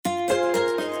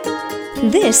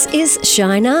This is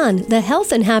Shine On, the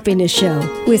health and happiness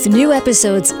show, with new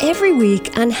episodes every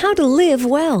week on how to live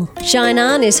well. Shine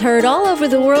On is heard all over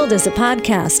the world as a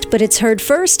podcast, but it's heard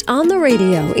first on the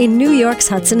radio in New York's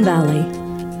Hudson Valley.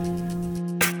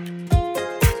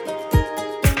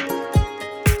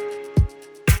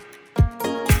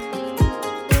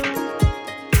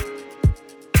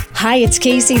 Hi, it's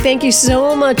Casey. Thank you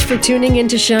so much for tuning in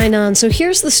to Shine On. So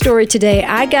here's the story today.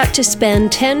 I got to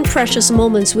spend 10 precious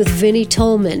moments with Vinnie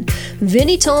Tolman.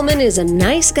 Vinnie Tolman is a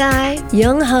nice guy,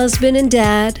 young husband and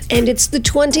dad, and it's the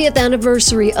 20th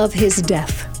anniversary of his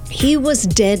death. He was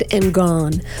dead and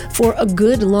gone for a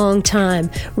good long time,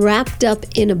 wrapped up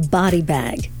in a body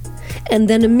bag. And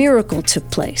then a miracle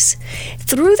took place.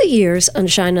 Through the years on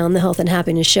Shine On, the Health and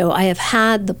Happiness Show, I have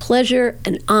had the pleasure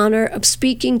and honor of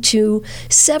speaking to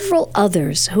several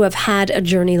others who have had a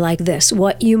journey like this,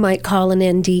 what you might call an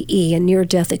NDE, a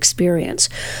near-death experience.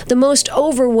 The most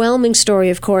overwhelming story,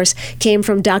 of course, came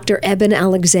from Dr. Eben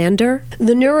Alexander,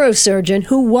 the neurosurgeon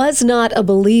who was not a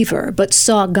believer but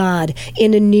saw God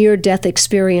in a near-death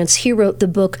experience. He wrote the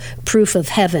book Proof of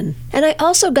Heaven. And I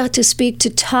also got to speak to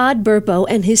Todd Burpo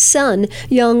and his son,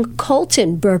 young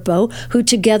Colton Burpo, who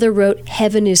together wrote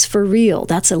Heaven is for Real.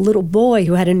 That's a little boy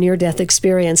who had a near-death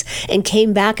experience and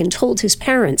came back and told his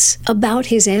parents about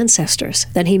his ancestors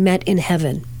that he met in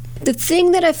heaven. The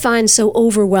thing that I find so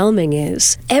overwhelming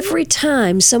is every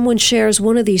time someone shares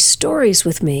one of these stories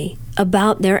with me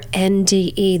about their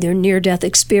NDE, their near-death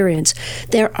experience,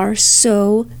 there are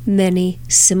so many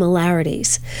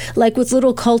similarities. Like with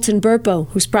little Colton Burpo,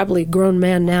 who's probably a grown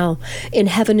man now, in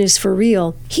Heaven is for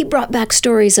Real, he brought back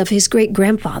stories of his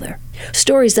great-grandfather,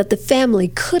 stories that the family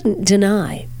couldn't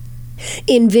deny.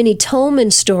 In Vinnie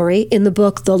Tolman's story, in the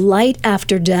book The Light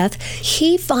After Death,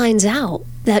 he finds out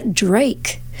that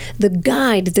Drake, the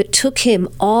guide that took him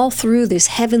all through this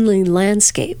heavenly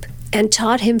landscape and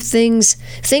taught him things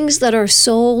that our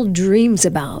soul dreams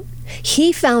about.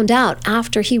 He found out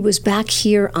after he was back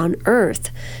here on Earth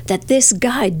that this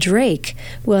guide, Drake,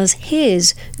 was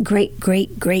his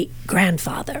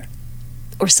great-great-great-grandfather,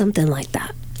 or something like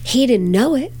that. He didn't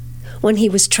know it when he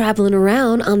was traveling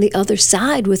around on the other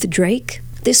side with Drake.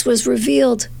 This was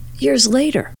revealed years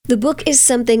later. The book is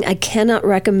something I cannot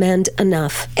recommend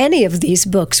enough. Any of these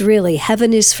books, really.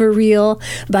 Heaven is for Real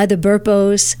by the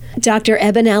Burpos, Dr.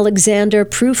 Eben Alexander,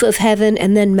 Proof of Heaven,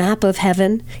 and then Map of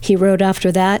Heaven, he wrote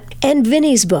after that, and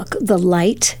Vinnie's book, The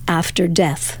Light After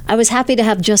Death. I was happy to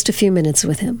have just a few minutes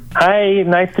with him. Hi,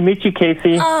 nice to meet you,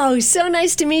 Casey. Oh, so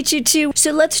nice to meet you too.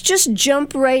 So let's just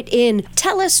jump right in.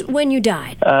 Tell us when you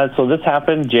died. So this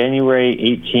happened January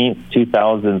 18th,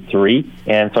 2003,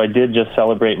 and so I did just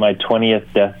celebrate my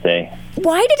 20th death day.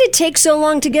 Why did it take so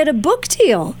long to get a book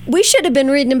deal? We should have been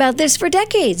reading about this for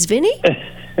decades, Vinnie.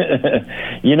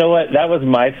 You know what? That was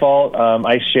my fault.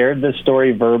 I shared this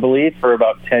story verbally for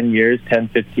about 10,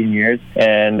 15 years.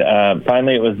 And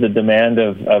finally, it was the demand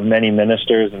of many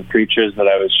ministers and preachers that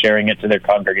I was sharing it to their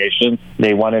congregations.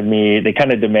 They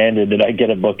kind of demanded that I get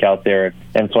a book out there.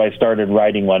 And so I started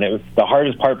writing one. It was the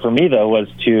hardest part for me, though, was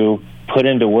to put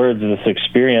into words this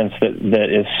experience that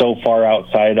is so far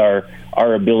outside our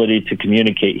ability to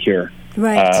communicate here.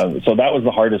 Right. So that was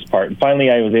the hardest part. And finally,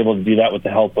 I was able to do that with the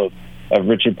help of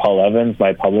Richard Paul Evans,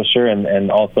 my publisher, and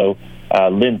also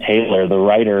Lynn Taylor, the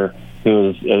writer, who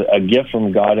is a gift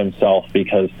from God himself,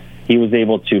 because he was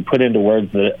able to put into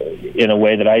words in a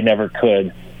way that I never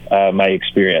could my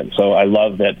experience. So I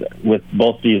love that with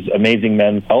both these amazing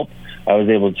men's help, I was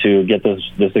able to get this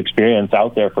experience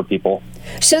out there for people.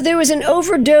 So there was an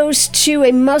overdose to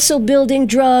a muscle-building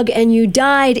drug, and you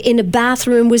died in a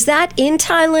bathroom. Was that in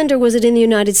Thailand, or was it in the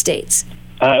United States?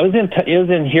 It was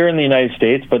in here in the United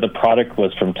States, but the product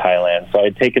was from Thailand. So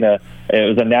I'd taken it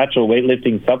was a natural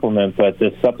weightlifting supplement, but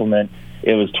this supplement,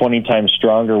 it was 20 times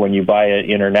stronger when you buy it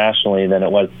internationally than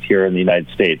it was here in the United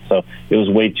States. So it was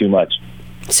way too much.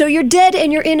 So you're dead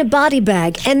and you're in a body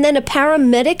bag, and then a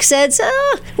paramedic says,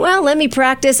 well, let me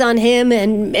practice on him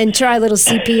and try a little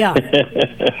CPR.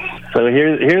 So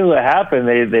here's what happened.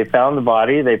 They found the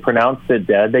body. They pronounced it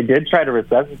dead. They did try to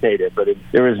resuscitate it, but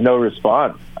there was no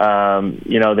response.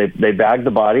 They bagged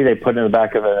the body. They put it in the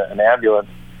back of an ambulance.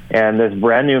 And this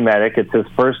brand new medic, it's his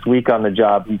first week on the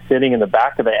job. He's sitting in the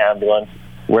back of the ambulance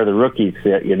where the rookies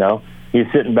sit, He's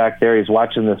sitting back there. He's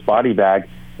watching this body bag.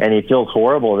 And he feels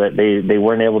horrible that they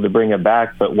weren't able to bring it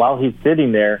back. But while he's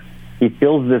sitting there, he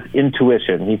feels this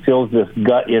intuition. He feels this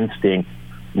gut instinct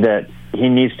that he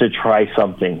needs to try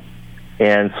something.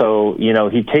 And so,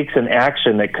 he takes an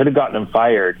action that could have gotten him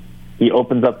fired. He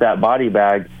opens up that body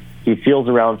bag. He feels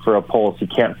around for a pulse. He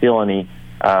can't feel any,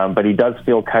 but he does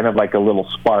feel kind of like a little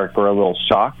spark or a little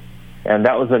shock. And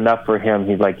that was enough for him.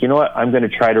 He's like, you know what? I'm going to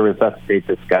try to resuscitate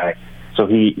this guy. So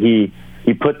he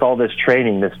puts all this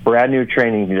training, this brand new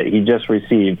training that he just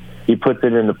received, he puts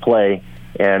it into play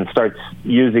and starts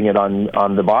using it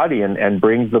on the body and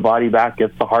brings the body back,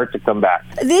 gets the heart to come back.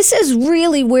 This is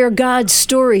really where God's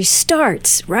story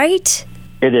starts, right?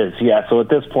 It is, yeah. So at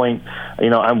this point,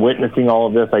 I'm witnessing all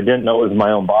of this. I didn't know it was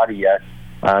my own body yet.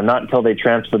 Not until they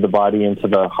transferred the body into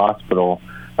the hospital,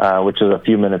 which was a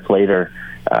few minutes later,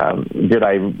 did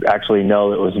I actually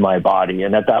know it was my body.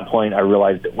 And at that point, I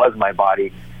realized it was my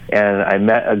body. And I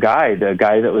met the guy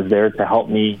that was there to help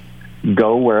me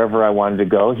go wherever I wanted to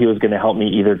go. He was going to help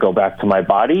me either go back to my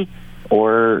body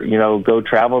or, go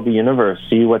travel the universe,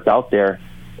 see what's out there.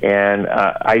 And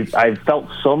I felt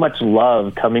so much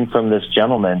love coming from this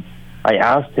gentleman. I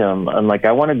asked him, I'm like,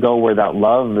 I want to go where that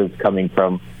love is coming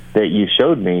from that you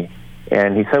showed me.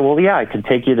 And he said, well, yeah, I can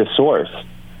take you to Source.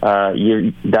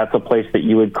 That's a place that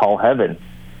you would call heaven.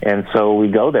 And so we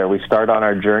go there. We start on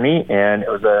our journey, and it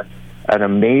was an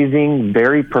amazing,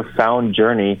 very profound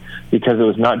journey, because it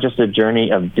was not just a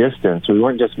journey of distance. We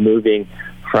weren't just moving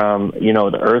from,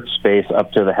 the earth space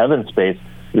up to the heaven space.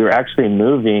 We were actually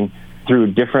moving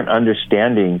through different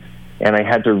understandings, and I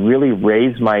had to really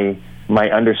raise my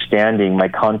understanding, my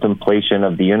contemplation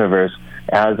of the universe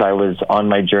as I was on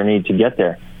my journey to get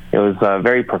there. It was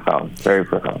very profound, very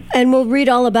profound. And we'll read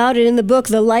all about it in the book,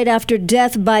 The Light After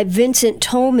Death by Vincent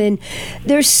Tolman.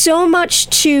 There's so much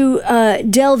to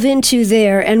delve into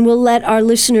there, and we'll let our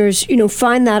listeners,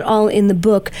 find that all in the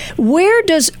book. Where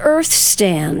does Earth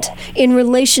stand in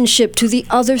relationship to the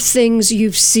other things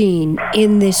you've seen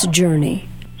in this journey?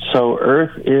 So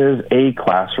Earth is a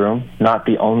classroom, not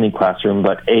the only classroom,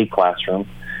 but a classroom.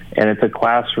 And it's a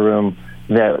classroom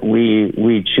that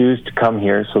we choose to come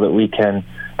here so that we can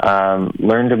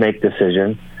learn to make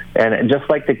decisions. And just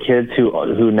like the kids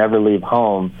who never leave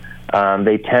home,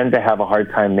 they tend to have a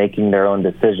hard time making their own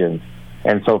decisions.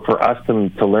 And so for us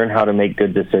to learn how to make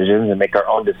good decisions and make our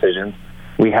own decisions,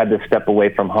 we had to step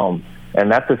away from home. And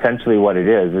that's essentially what it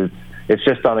is. It's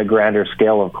just on a grander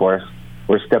scale, of course.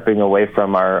 We're stepping away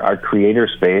from our creator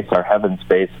space, our heaven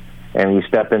space, and we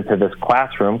step into this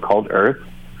classroom called Earth.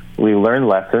 We learn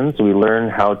lessons, we learn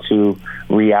how to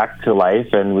react to life,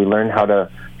 and we learn how to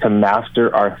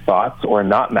master our thoughts or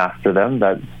not master them.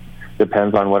 That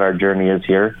depends on what our journey is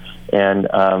here. And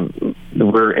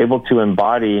we're able to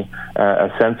embody a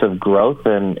sense of growth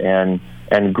and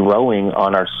growing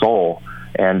on our soul.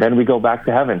 And then we go back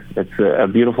to heaven. It's a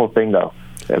beautiful thing, though.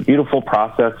 A beautiful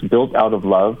process built out of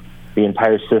love. The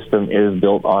entire system is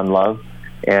built on love.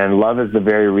 And love is the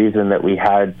very reason that we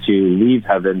had to leave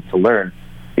heaven to learn,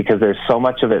 because there's so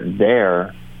much of it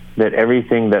there that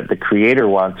everything that the Creator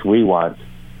wants, we want.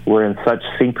 We're in such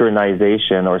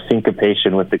synchronization or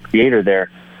syncopation with the Creator there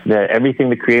that everything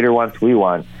the Creator wants, we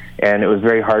want. And it was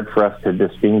very hard for us to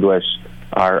distinguish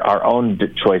our own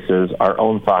choices, our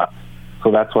own thoughts.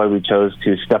 So that's why we chose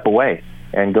to step away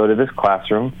and go to this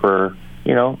classroom for,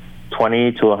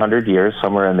 20 to 100 years,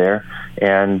 somewhere in there.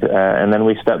 And then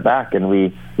we step back and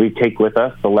we take with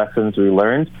us the lessons we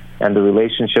learned and the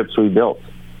relationships we built.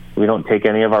 We don't take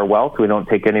any of our wealth. We don't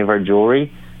take any of our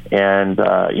jewelry. And,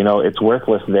 it's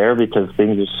worthless there because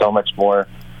things are so much more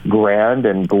grand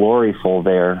and gloryful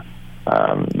there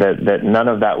that none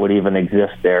of that would even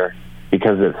exist there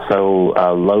because it's so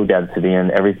low density and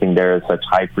everything there is such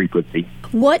high frequency.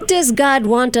 What does God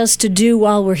want us to do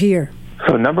while we're here?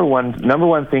 So number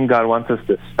one thing God wants us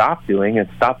to stop doing is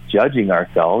stop judging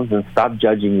ourselves and stop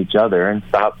judging each other and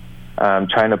stop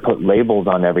trying to put labels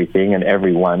on everything and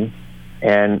everyone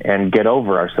and get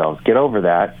over ourselves, get over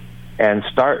that, and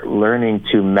start learning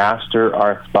to master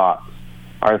our thoughts.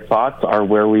 Our thoughts are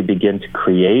where we begin to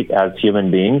create as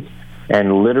human beings,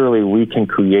 and literally we can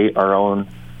create our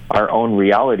own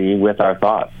reality with our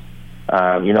thoughts.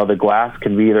 The glass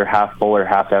can be either half full or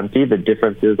half empty. The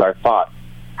difference is our thoughts,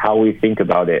 how we think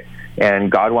about it.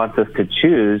 And God wants us to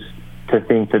choose to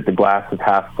think that the glass is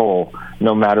half full,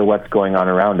 no matter what's going on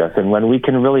around us. And when we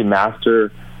can really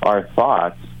master our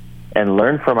thoughts and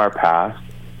learn from our past,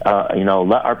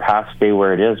 let our past stay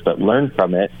where it is, but learn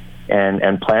from it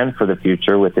and plan for the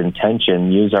future with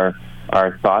intention, use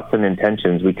our thoughts and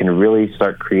intentions, we can really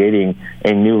start creating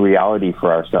a new reality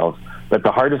for ourselves. But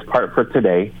the hardest part for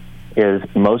today is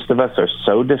most of us are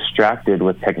so distracted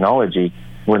with technology,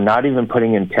 we're not even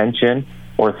putting intention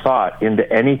or thought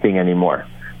into anything anymore.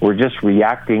 We're just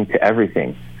reacting to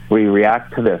everything. We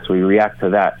react to this, we react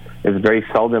to that. It's very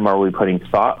seldom are we putting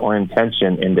thought or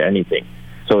intention into anything.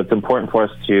 So it's important for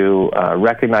us to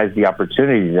recognize the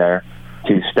opportunity there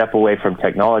to step away from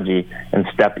technology and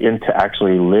step into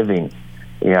actually living.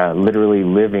 literally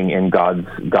living in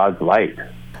God's light.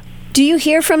 Do you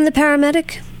hear from the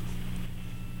paramedic?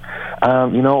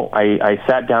 I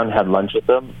sat down and had lunch with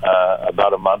them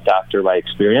about a month after my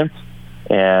experience,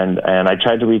 and I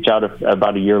tried to reach out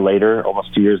about a year later,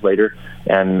 almost 2 years later,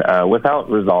 and without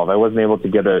resolve. I wasn't able to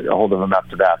get a hold of him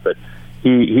after that, but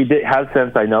he has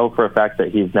since. I know for a fact that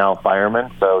he's now a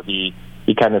fireman, so he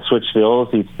kind of switched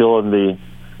fields. He's still in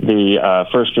the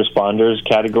first responders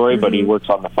category, but he works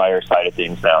on the fire side of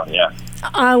things now, yeah.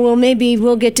 Well, maybe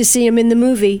we'll get to see him in the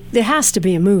movie. There has to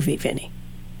be a movie, Vinny.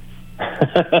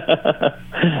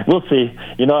 We'll see.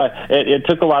 It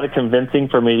took a lot of convincing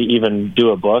for me to even do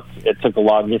a book. It took a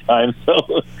long time,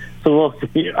 so we'll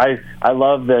see. I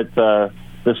love that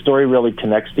the story really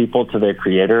connects people to their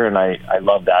creator, and I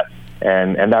love that,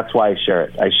 and that's why I share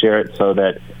it. I share it so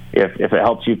that if it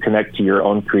helps you connect to your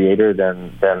own creator,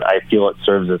 then I feel it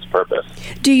serves its purpose.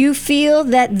 Do you feel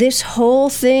that this whole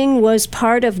thing was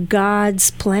part of God's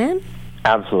plan?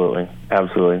 Absolutely,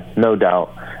 no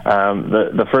doubt.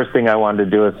 The first thing I wanted to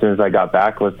do as soon as I got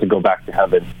back was to go back to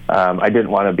heaven. I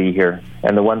didn't want to be here.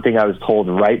 And the one thing I was told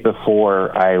right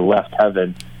before I left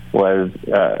heaven was,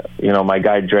 my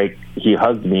guy Drake, he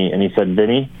hugged me and he said,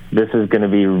 "Vinny, this is going to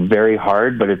be very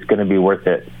hard, but it's going to be worth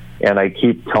it." And I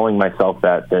keep telling myself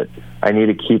that I need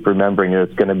to keep remembering that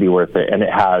it's going to be worth it. And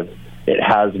it has. It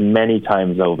has many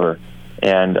times over.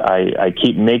 And I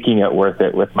keep making it worth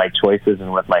it with my choices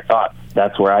and with my thoughts.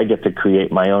 That's where I get to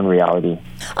create my own reality.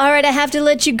 All right, I have to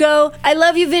let you go. I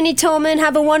love you, Vinny Tolman.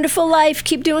 Have a wonderful life.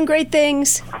 Keep doing great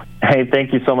things. Hey,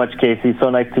 thank you so much, Casey. So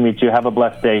nice to meet you. Have a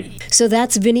blessed day. So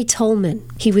that's Vinny Tolman.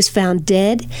 He was found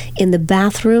dead in the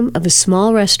bathroom of a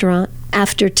small restaurant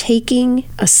after taking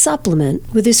a supplement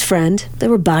with his friend. They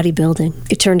were bodybuilding.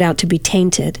 It turned out to be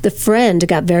tainted. The friend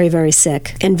got very, very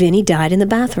sick, and Vinny died in the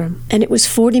bathroom. And it was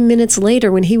 40 minutes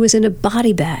later, when he was in a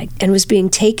body bag and was being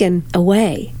taken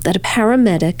away, that a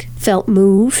paramedic felt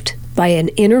moved by an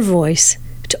inner voice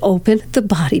to open the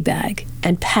body bag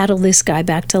and paddle this guy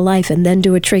back to life and then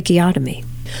do a tracheotomy.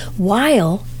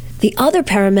 While the other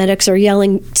paramedics are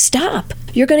yelling, "Stop,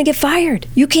 you're going to get fired.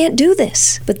 You can't do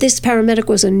this." But this paramedic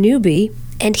was a newbie,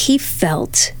 and he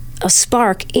felt a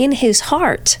spark in his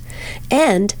heart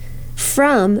and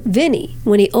from Vinny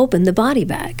when he opened the body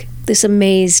bag. This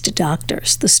amazed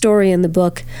doctors. The story in the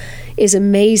book is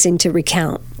amazing to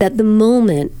recount, that the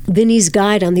moment Vinny's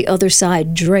guide on the other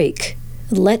side, Drake,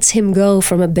 lets him go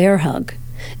from a bear hug,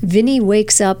 Vinny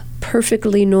wakes up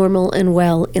perfectly normal and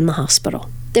well in the hospital.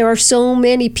 There are so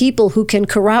many people who can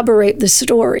corroborate the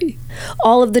story.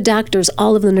 All of the doctors,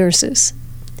 all of the nurses.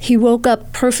 He woke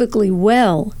up perfectly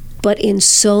well, but in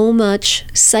so much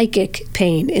psychic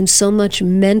pain, in so much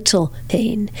mental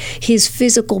pain. His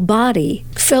physical body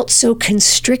felt so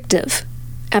constrictive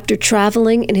after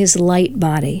traveling in his light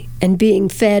body and being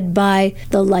fed by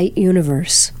the light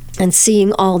universe and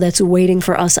seeing all that's waiting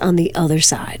for us on the other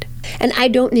side. And I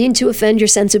don't mean to offend your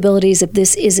sensibilities if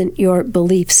this isn't your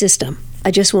belief system.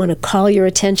 I just want to call your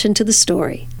attention to the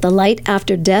story, The Light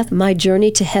After Death, My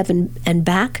Journey to Heaven and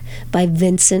Back by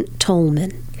Vincent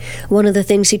Tolman. One of the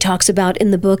things he talks about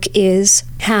in the book is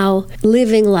how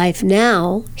living life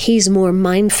now, he's more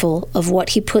mindful of what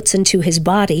he puts into his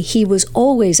body. He was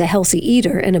always a healthy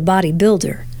eater and a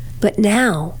bodybuilder, but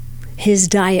now his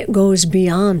diet goes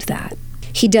beyond that.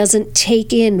 He doesn't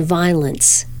take in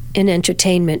violence and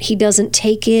entertainment. He doesn't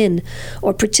take in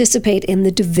or participate in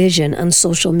the division on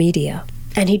social media.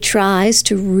 And he tries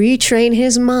to retrain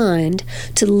his mind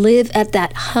to live at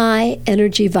that high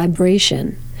energy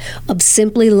vibration of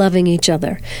simply loving each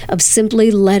other, of simply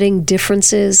letting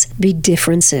differences be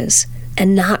differences,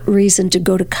 and not reason to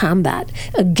go to combat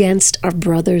against our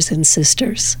brothers and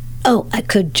sisters. Oh, I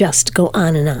could just go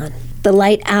on and on. The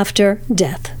Light After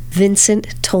Death,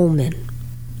 Vincent Tolman.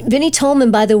 Vinny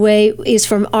Tolman, by the way, is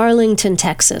from Arlington,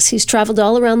 Texas. He's traveled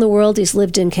all around the world. He's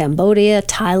lived in Cambodia,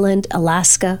 Thailand,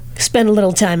 Alaska, spent a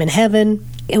little time in heaven.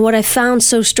 And what I found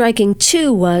so striking,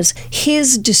 too, was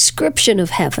his description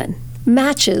of heaven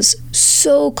matches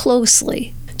so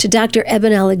closely to Dr.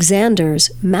 Eben Alexander's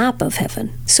map of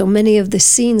heaven. So many of the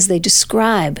scenes they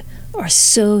describe are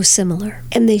so similar.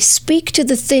 And they speak to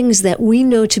the things that we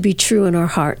know to be true in our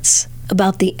hearts,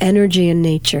 about the energy in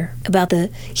nature, about the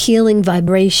healing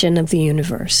vibration of the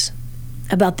universe,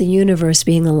 about the universe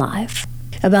being alive,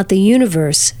 about the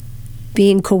universe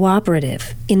being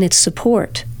cooperative in its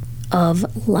support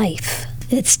of life.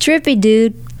 It's trippy,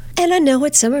 dude. And I know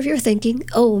what some of you are thinking.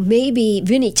 Oh, maybe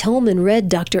Vinny Tolman read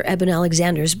Dr. Eben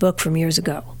Alexander's book from years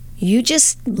ago. You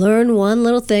just learn one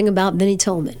little thing about Vinny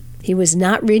Tolman. He was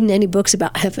not reading any books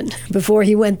about heaven before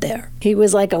he went there. He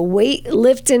was like a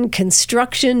weightlifting,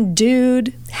 construction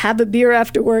dude, have a beer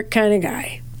after work kind of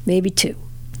guy. Maybe two.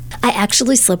 I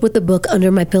actually slept with the book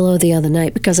under my pillow the other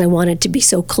night because I wanted to be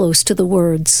so close to the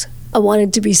words. I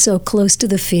wanted to be so close to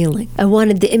the feeling. I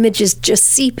wanted the images just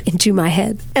seep into my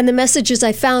head. And the messages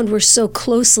I found were so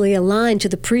closely aligned to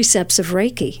the precepts of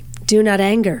Reiki. Do not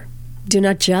anger. Do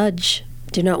not judge.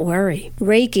 Do not worry.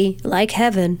 Reiki, like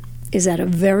heaven, is at a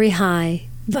very high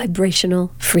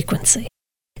vibrational frequency.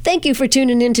 Thank you for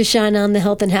tuning in to Shine On, the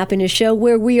Health and Happiness Show,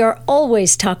 where we are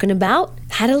always talking about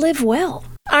how to live well.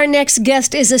 Our next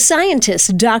guest is a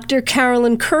scientist, Dr.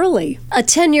 Carolyn Curley, a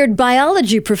tenured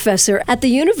biology professor at the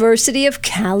University of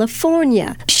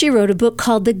California. She wrote a book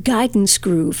called The Guidance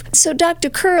Groove. So, Dr.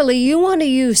 Curley, you want to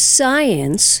use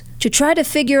science to try to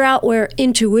figure out where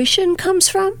intuition comes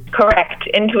from? Correct.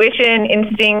 Intuition,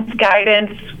 instinct,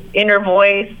 guidance, inner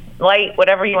voice, light,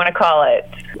 whatever you want to call it.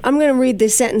 I'm going to read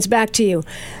this sentence back to you.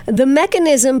 The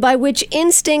mechanism by which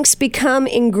instincts become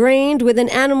ingrained with an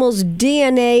animal's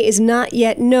DNA is not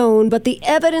yet known, but the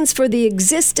evidence for the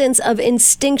existence of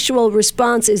instinctual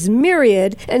response is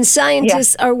myriad, and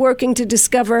scientists are working to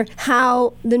discover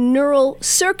how the neural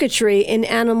circuitry in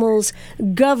animals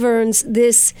governs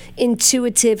this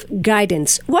intuitive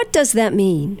guidance. What does that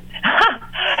mean?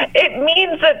 It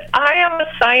means that I am a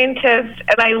scientist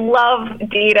and I love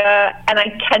data, and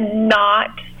I cannot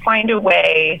find a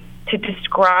way to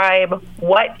describe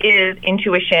what is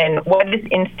intuition, what is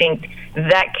instinct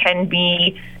that can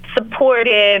be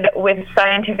supported with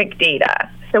scientific data.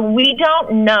 So we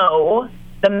don't know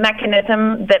the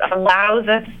mechanism that allows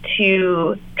us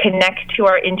to connect to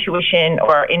our intuition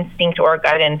or our instinct or our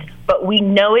guidance, but we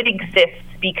know it exists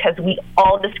because we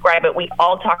all describe it, we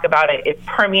all talk about it. It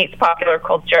permeates popular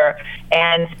culture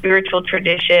and spiritual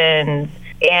traditions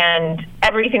and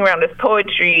everything around us,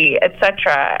 poetry,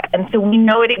 etc. And so we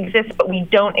know it exists, but we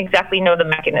don't exactly know the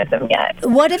mechanism yet.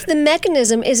 What if the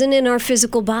mechanism isn't in our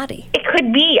physical body? It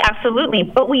could be, absolutely,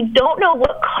 but we don't know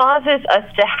what causes us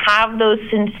to have those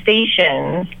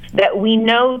sensations that we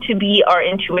know to be our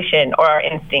intuition or our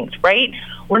instinct, right?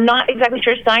 We're not exactly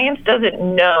sure. Science doesn't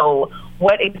know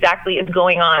what exactly is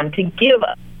going on to give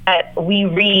us that we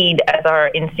read as our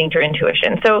instinct or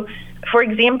intuition. So, for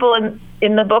example,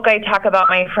 in the book I talk about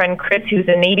my friend Chris, who's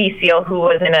a Navy SEAL who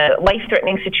was in a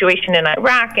life-threatening situation in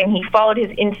Iraq, and he followed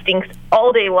his instincts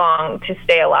all day long to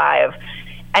stay alive.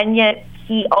 And yet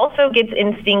he also gets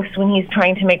instincts when he's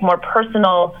trying to make more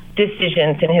personal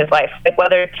decisions in his life, like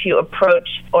whether to approach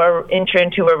or enter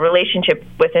into a relationship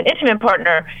with an intimate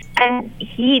partner. And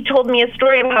he told me a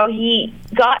story of how he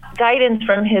got guidance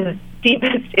from his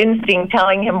deepest instinct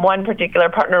telling him one particular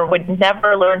partner would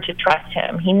never learn to trust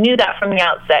him. He knew that from the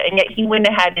outset, and yet he went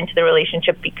ahead into the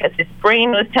relationship because his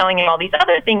brain was telling him all these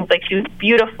other things, like she was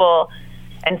beautiful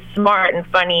and smart and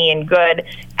funny and good.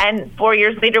 And 4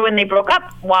 years later when they broke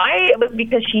up, why? It was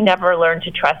because she never learned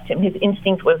to trust him. His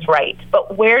instinct was right.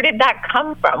 But where did that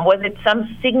come from? Was it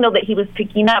some signal that he was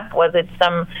picking up? Was it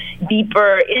some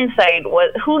deeper insight?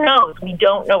 Who knows? We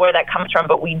don't know where that comes from,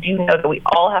 but we do know that we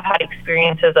all have had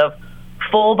experiences of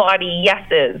full body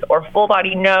yeses or full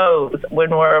body no's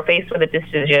when we're faced with a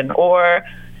decision, or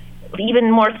even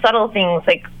more subtle things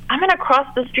like, I'm going to cross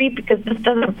the street because this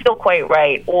doesn't feel quite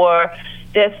right, or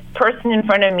this person in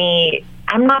front of me,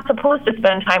 I'm not supposed to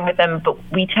spend time with them, but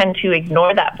we tend to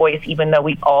ignore that voice even though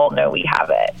we all know we have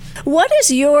it. What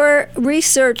does your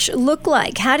research look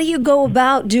like? How do you go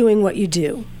about doing what you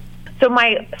do? So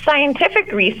my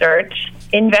scientific research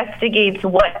investigates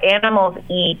what animals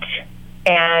eat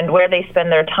and where they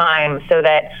spend their time, so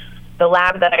that the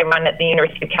lab that I run at the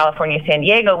University of California, San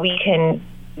Diego, we can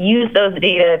use those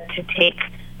data to take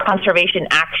conservation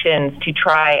actions to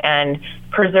try and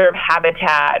preserve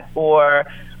habitat or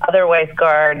otherwise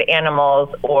guard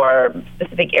animals or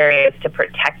specific areas to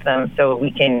protect them so we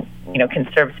can,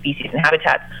 conserve species and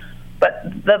habitats. But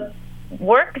the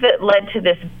work that led to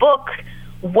this book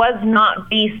was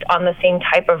not based on the same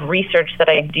type of research that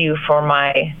I do for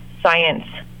my science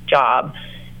job.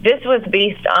 This was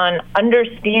based on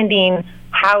understanding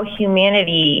how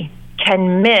humanity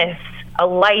can miss a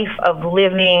life of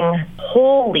living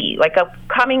wholly,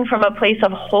 coming from a place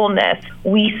of wholeness.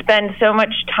 We spend so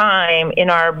much time in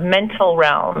our mental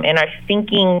realm, in our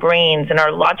thinking brains, in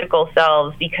our logical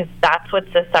selves, because that's what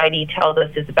society tells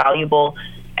us is valuable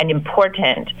and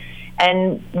important.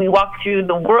 And we walk through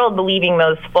the world believing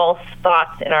those false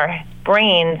thoughts in our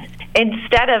brains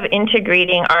instead of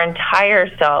integrating our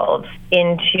entire selves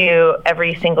into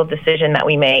every single decision that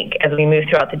we make as we move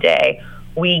throughout the day.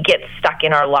 we get stuck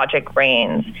in our logic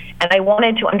brains. And I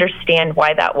wanted to understand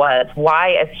why that was,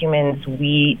 why as humans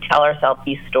we tell ourselves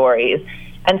these stories.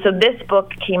 And so this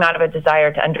book came out of a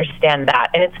desire to understand that.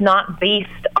 And it's not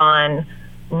based on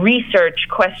research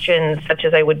questions such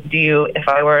as I would do if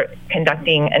I were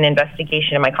conducting an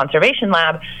investigation in my conservation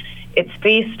lab. It's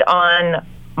based on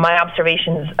my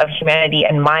observations of humanity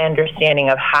and my understanding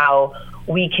of how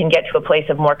we can get to a place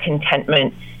of more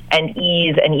contentment and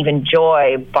ease and even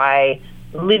joy by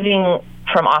living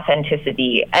from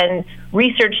authenticity. And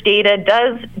research data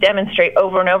does demonstrate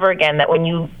over and over again that when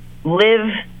you live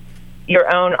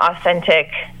your own authentic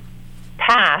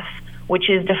path, which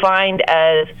is defined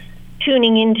as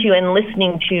tuning into and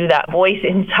listening to that voice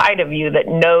inside of you that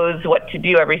knows what to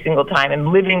do every single time and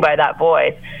living by that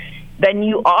voice, then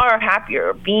you are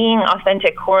happier. Being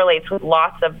authentic correlates with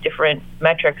lots of different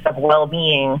metrics of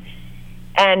well-being.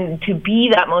 And to be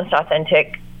that most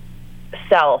authentic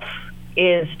self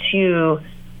is to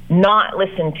not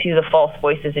listen to the false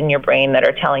voices in your brain that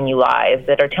are telling you lies,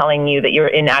 that are telling you that you're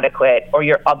inadequate or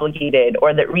you're obligated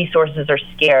or that resources are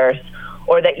scarce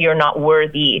or that you're not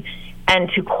worthy. And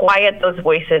to quiet those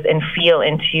voices and feel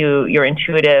into your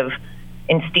intuitive,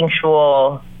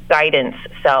 instinctual guidance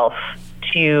self,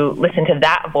 to listen to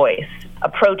that voice,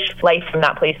 approach life from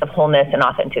that place of wholeness and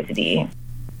authenticity.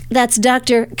 That's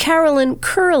Dr. Carolyn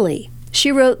Curley.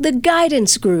 She wrote The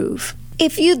Guidance Groove.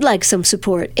 If you'd like some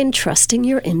support in trusting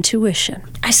your intuition.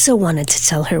 I so wanted to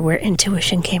tell her where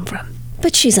intuition came from,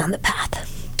 but she's on the path.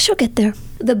 She'll get there.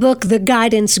 The book The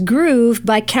Guidance Groove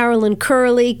by Carolyn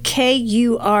Curley,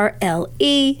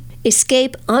 Kurle.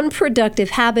 Escape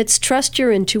unproductive habits, trust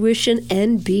your intuition,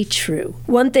 and be true.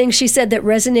 One thing she said that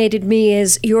resonated me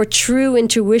is your true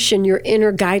intuition, your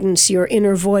inner guidance, your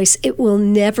inner voice, it will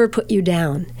never put you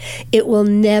down. It will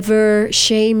never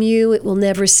shame you. It will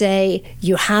never say,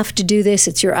 you have to do this,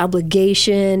 it's your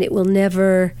obligation. It will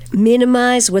never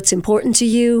minimize what's important to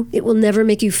you. It will never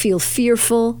make you feel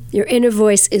fearful. Your inner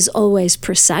voice is always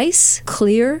precise,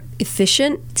 clear,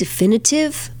 efficient,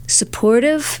 definitive,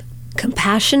 supportive,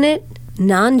 compassionate,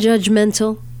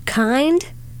 non-judgmental, kind,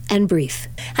 and brief.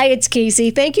 Hi, it's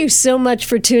Casey. Thank you so much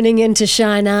for tuning in to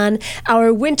Shine On.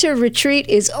 Our winter retreat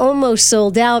is almost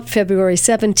sold out, February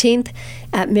 17th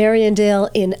at Mariandale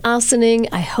in Ossining.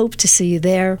 I hope to see you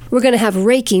there. We're going to have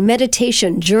Reiki,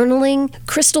 meditation, journaling,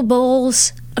 crystal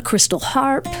bowls, a crystal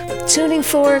harp, tuning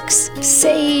forks,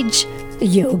 sage,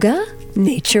 yoga,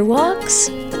 nature walks.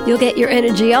 You'll get your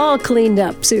energy all cleaned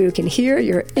up so you can hear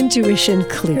your intuition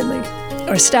clearly.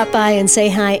 Or stop by and say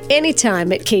hi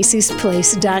anytime at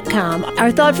Casey'sPlace.com.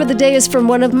 Our thought for the day is from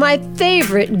one of my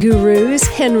favorite gurus,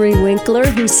 Henry Winkler,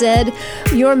 who said,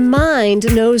 your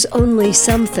mind knows only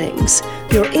some things.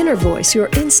 Your inner voice, your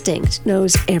instinct,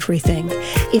 knows everything.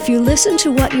 If you listen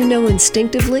to what you know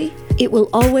instinctively, it will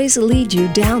always lead you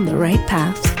down the right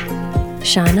path.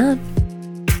 Shine on.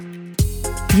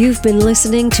 You've been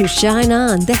listening to Shine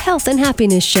On, the Health and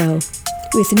Happiness Show,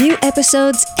 with new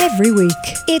episodes every week.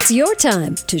 It's your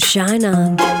time to shine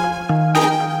on.